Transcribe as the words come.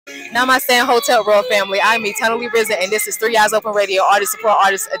Namaste and Hotel Royal family. I'm Eternally Risen, and this is 3 Eyes Open Radio Artist Support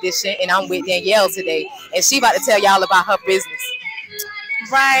Artist Edition, and I'm with Danielle today, and she about to tell y'all about her business.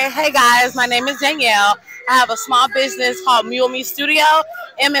 Right. Hey guys, my name is Danielle. I have a small business called Mule Me Studio,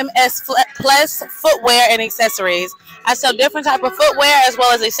 MMS Plus Footwear and Accessories. I sell different type of footwear as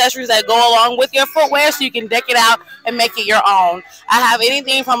well as accessories that go along with your footwear so you can deck it out and make it your own. I have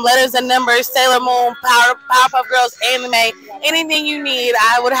anything from letters and numbers, Sailor Moon, Powerpuff Girls, anime, anything you need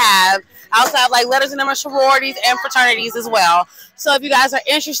I would have. I also have like letters and numbers, sororities, and fraternities as well. So if you guys are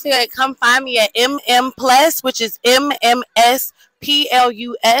interested, come find me at MM Plus, which is MMS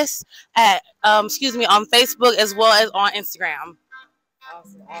PLUS at on Facebook as well as on Instagram.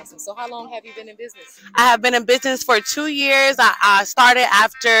 Awesome. So how long have you been in business? I have been in business for 2 years. I started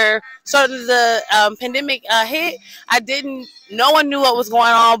after the pandemic hit. No one knew what was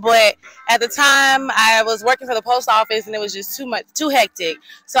going on, but at the time I was working for the post office and it was just too hectic.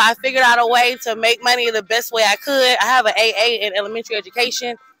 So I figured out a way to make money the best way I could. I have an AA in elementary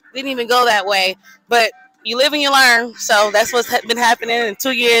education. Didn't even go that way, but you live and you learn. So that's what's been happening in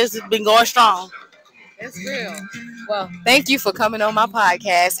 2 years. It's been going strong. That's real. Well, thank you for coming on my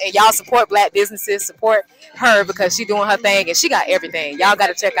podcast, and y'all support Black businesses, support her because she's doing her thing and she got everything. Y'all got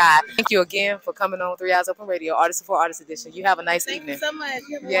to check out. Thank you again for coming on 3 Eyes Open Radio, Artist Support Artist Edition. You have a nice evening. Thank you so much.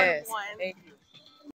 Yes. Thank you.